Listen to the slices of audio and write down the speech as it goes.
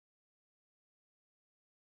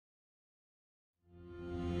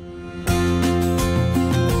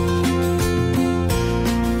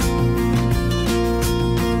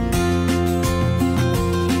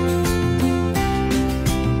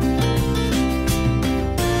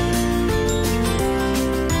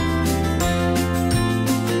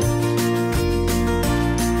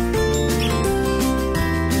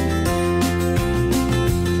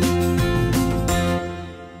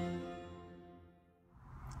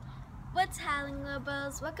What's happening,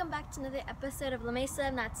 Lobos? Welcome back to another episode of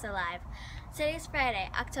LMnsL S2E7. Today is Friday,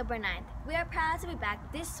 October 9th. We are proud to be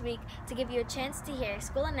back this week to give you a chance to hear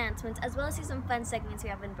school announcements as well as see some fun segments we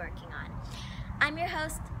have been working on. I'm your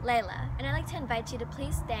host, Layla, and I'd like to invite you to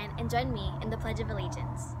please stand and join me in the Pledge of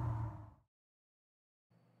Allegiance.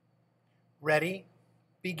 Ready?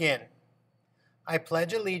 Begin. I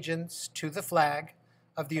pledge allegiance to the flag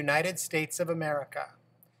of the United States of America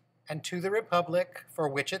and to the republic for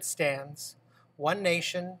which it stands, one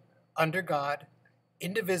nation, under God,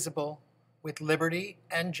 indivisible, with liberty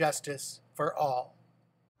and justice for all.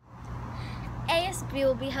 ASB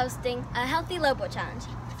will be hosting a Healthy Lobo Challenge.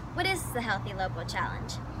 What is the Healthy Lobo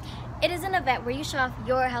Challenge? It is an event where you show off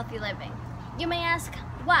your healthy living. You may ask,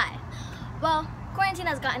 why? Well, quarantine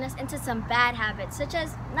has gotten us into some bad habits, such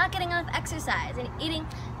as not getting enough exercise and eating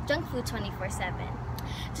junk food 24/7.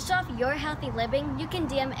 To show off your healthy living, you can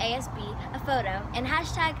DM ASB a photo and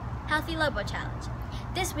hashtag Healthy Lobo Challenge.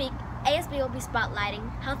 This week, ASB will be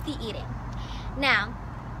spotlighting healthy eating. Now,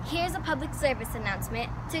 here's a public service announcement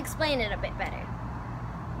to explain it a bit better.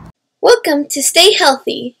 Welcome to Stay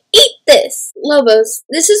Healthy. Eat this! Lobos,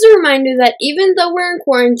 this is a reminder that even though we're in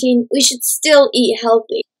quarantine, we should still eat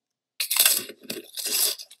healthy.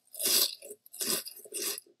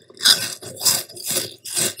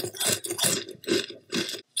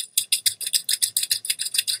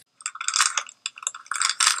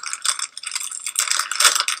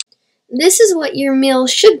 This is what your meal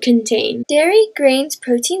should contain: dairy, grains,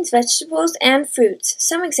 proteins, vegetables, and fruits.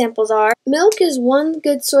 Some examples are: milk is one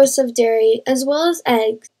good source of dairy, as well as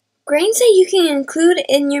eggs. Grains that you can include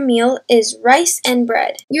in your meal is rice and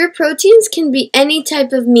bread. Your proteins can be any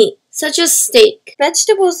type of meat, such as steak.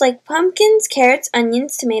 Vegetables like pumpkins, carrots,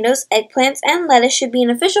 onions, tomatoes, eggplants, and lettuce should be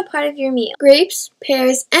an official part of your meal. Grapes,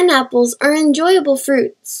 pears, and apples are enjoyable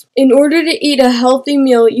fruits. In order to eat a healthy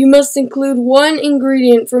meal, you must include one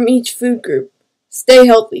ingredient from each food group. Stay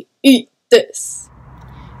healthy. Eat this.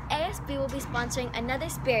 ASB will be sponsoring another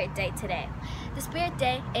Spirit Day today. The Spirit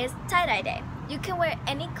Day is Tie-Dye Day. You can wear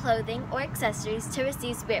any clothing or accessories to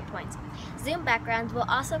receive Spirit Points. Zoom backgrounds will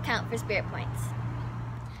also count for Spirit Points.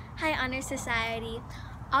 Hi Honor Society.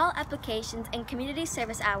 All applications and community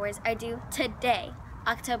service hours are due today,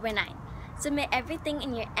 October 9th. Submit everything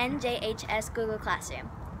in your NJHS Google Classroom.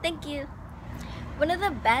 Thank you. One of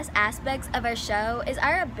the best aspects of our show is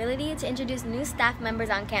our ability to introduce new staff members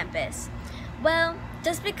on campus. Well,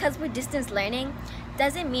 just because we're distance learning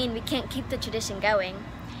doesn't mean we can't keep the tradition going.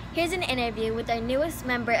 Here's an interview with our newest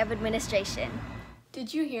member of administration.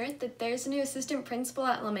 Did you hear that there's a new assistant principal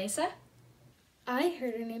at LMnsL? I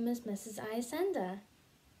heard her name is Mrs. Ayasenda.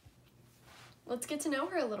 Let's get to know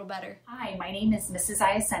her a little better. Hi, my name is Mrs.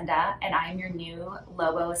 Ayasenda, and I'm your new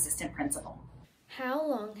Lobo assistant principal. How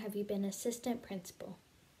long have you been assistant principal?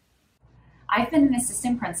 I've been an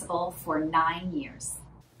assistant principal for 9 years.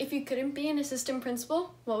 If you couldn't be an assistant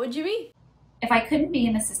principal, what would you be? If I couldn't be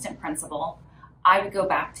an assistant principal, I would go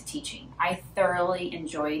back to teaching. I thoroughly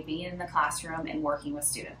enjoy being in the classroom and working with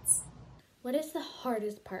students. What is the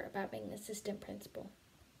hardest part about being an assistant principal?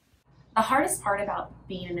 The hardest part about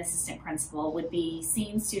being an assistant principal would be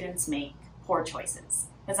seeing students make poor choices,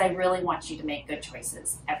 because I really want you to make good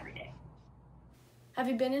choices every day. Have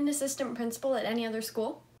you been an assistant principal at any other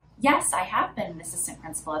school? Yes, I have been an assistant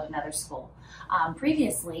principal at another school.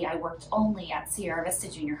 Previously, I worked only at Sierra Vista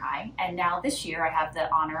Junior High, and now this year I have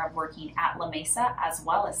the honor of working at LMnsL as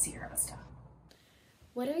well as Sierra Vista.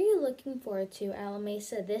 What are you looking forward to at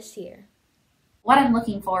LMnsL this year? What I'm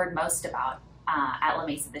looking forward most about at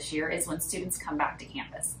LMnsL this year is when students come back to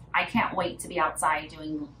campus. I can't wait to be outside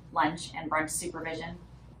doing lunch and brunch supervision.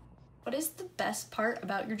 What is the best part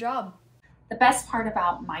about your job? The best part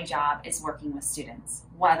about my job is working with students,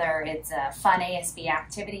 whether it's a fun ASB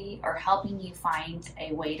activity or helping you find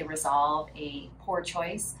a way to resolve a poor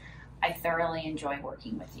choice. I thoroughly enjoy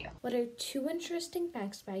working with you. What are 2 interesting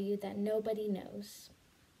facts about you that nobody knows?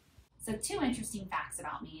 So 2 interesting facts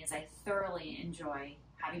about me is I thoroughly enjoy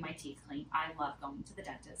having my teeth cleaned. I love going to the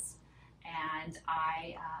dentist, and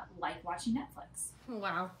I like watching Netflix.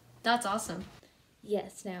 Wow, that's awesome.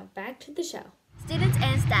 Yes, now back to the show. Students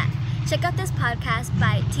and staff, check out this podcast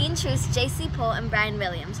by Teen Truth's JC Pohl and Brian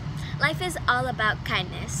Williams. Life is all about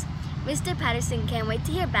kindness. Mr. Patterson can't wait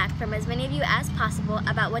to hear back from as many of you as possible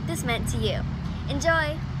about what this meant to you.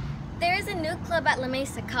 Enjoy! There is a new club at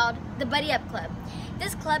LMnsL called the Buddy Up Club.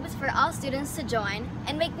 This club is for all students to join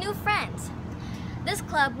and make new friends. This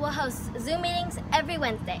club will host Zoom meetings every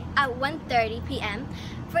Wednesday at 1:30 p.m.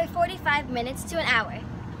 for 45 minutes to an hour.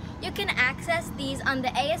 You can access these on the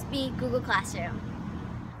ASB Google Classroom.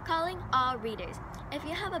 Calling all readers. If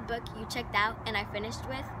you have a book you checked out and are finished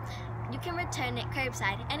with, You can return it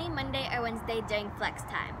curbside any Monday or Wednesday during flex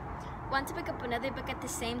time. Want to pick up another book at the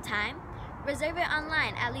same time? Reserve it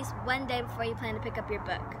online at least one day before you plan to pick up your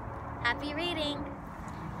book. Happy reading!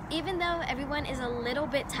 Even though everyone is a little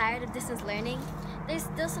bit tired of distance learning, there's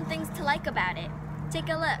still some things to like about it. Take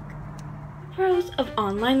a look. Pros of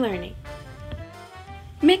online learning.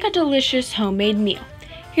 Make a delicious homemade meal.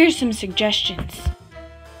 Here's some suggestions.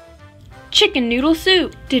 Chicken noodle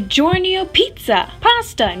soup, DiGiorno pizza,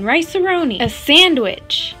 pasta and rice-a-roni, a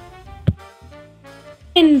sandwich.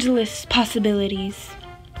 Endless possibilities.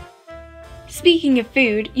 Speaking of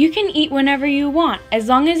food, you can eat whenever you want, as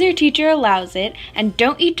long as your teacher allows it, and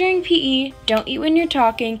don't eat during PE, don't eat when you're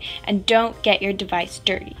talking, and don't get your device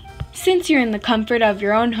dirty. Since you're in the comfort of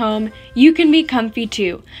your own home, you can be comfy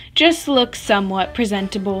too. Just look somewhat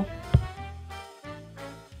presentable.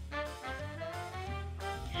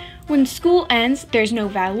 When school ends, there's no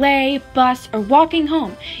valet, bus, or walking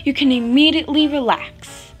home. You can immediately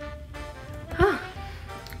relax.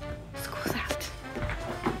 School's out.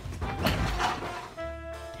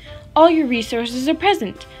 All your resources are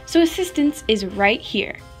present, so assistance is right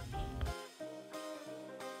here.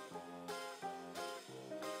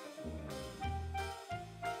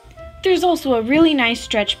 There's also a really nice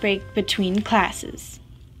stretch break between classes.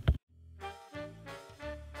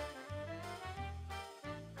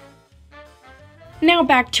 Now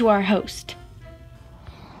back to our host.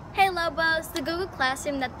 Hey Lobos, the Google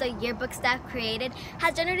Classroom that the yearbook staff created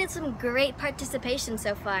has generated some great participation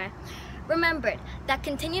so far. Remember that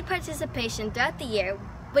continued participation throughout the year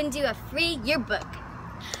wins you a free yearbook.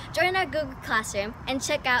 Join our Google Classroom and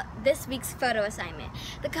check out this week's photo assignment.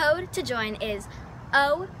 The code to join is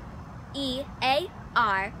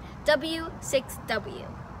OEARW6W.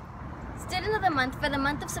 Student of the Month for the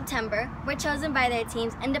month of September were chosen by their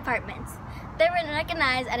teams and departments. They were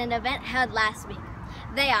recognized at an event held last week.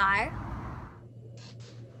 They are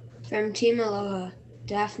from Team Aloha,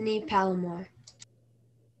 Daphne Palomar.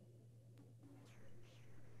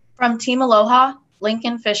 From Team Aloha,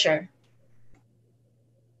 Lincoln Fisher.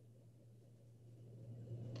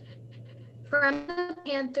 From the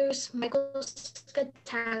Panthers, Michael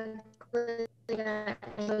Scataglia and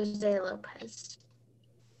Jose Lopez.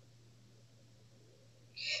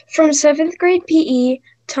 From 7th grade PE,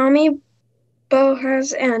 Tommy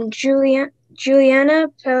Bojas and Juliana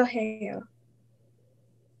Pelheo.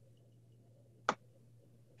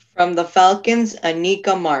 From the Falcons,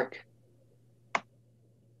 Anika Mark.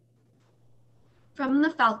 From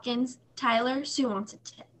the Falcons, Tyler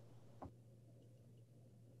Suwansitit.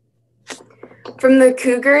 From the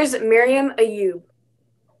Cougars, Miriam Ayub.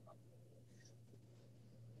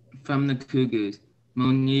 From the Cougars,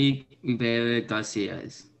 Monique Rivera Garcia.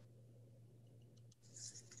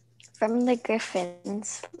 From the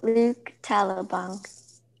Griffins, Luke Talabong.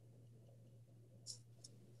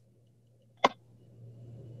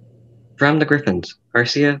 From the Griffins,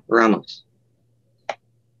 Garcia Ramos.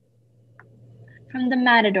 From the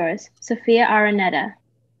Matadors, Sophia Araneta.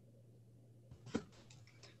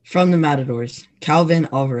 From the Matadors, Calvin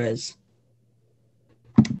Alvarez.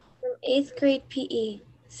 From 8th grade PE,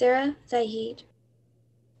 Sarah Zahid.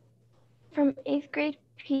 From 8th grade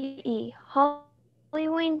PE, Holly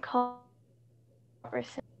Wayne Culberson.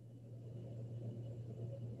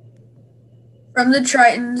 From the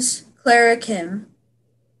Tritons, Clara Kim.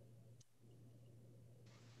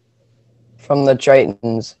 From the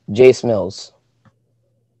Tritons, Jace Mills.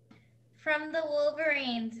 From the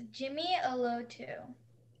Wolverines, Jimmy Olotu.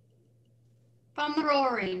 From the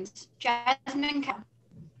Roarings, Jasmine Cow.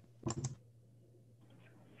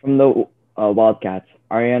 From the Wildcats,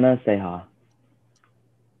 Ariana Seha.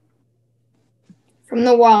 From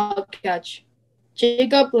the Wildcats,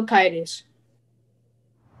 Jacob Lakaitis.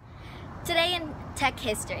 Today in Tech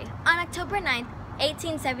History, on October 9th,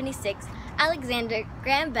 1876, Alexander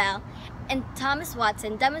Graham Bell and Thomas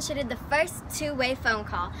Watson demonstrated the first two-way phone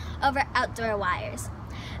call over outdoor wires.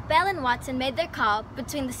 Bell and Watson made their call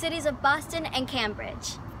between the cities of Boston and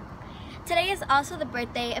Cambridge. Today is also the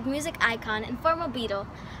birthday of music icon and former Beatle,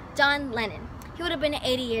 John Lennon. He would have been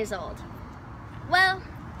 80 years old. Well,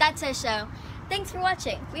 that's our show. Thanks for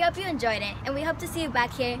watching. We hope you enjoyed it, and we hope to see you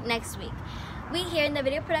back here next week. We here in the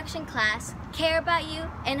video production class care about you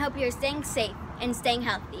and hope you're staying safe and staying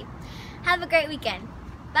healthy. Have a great weekend.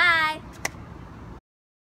 Bye!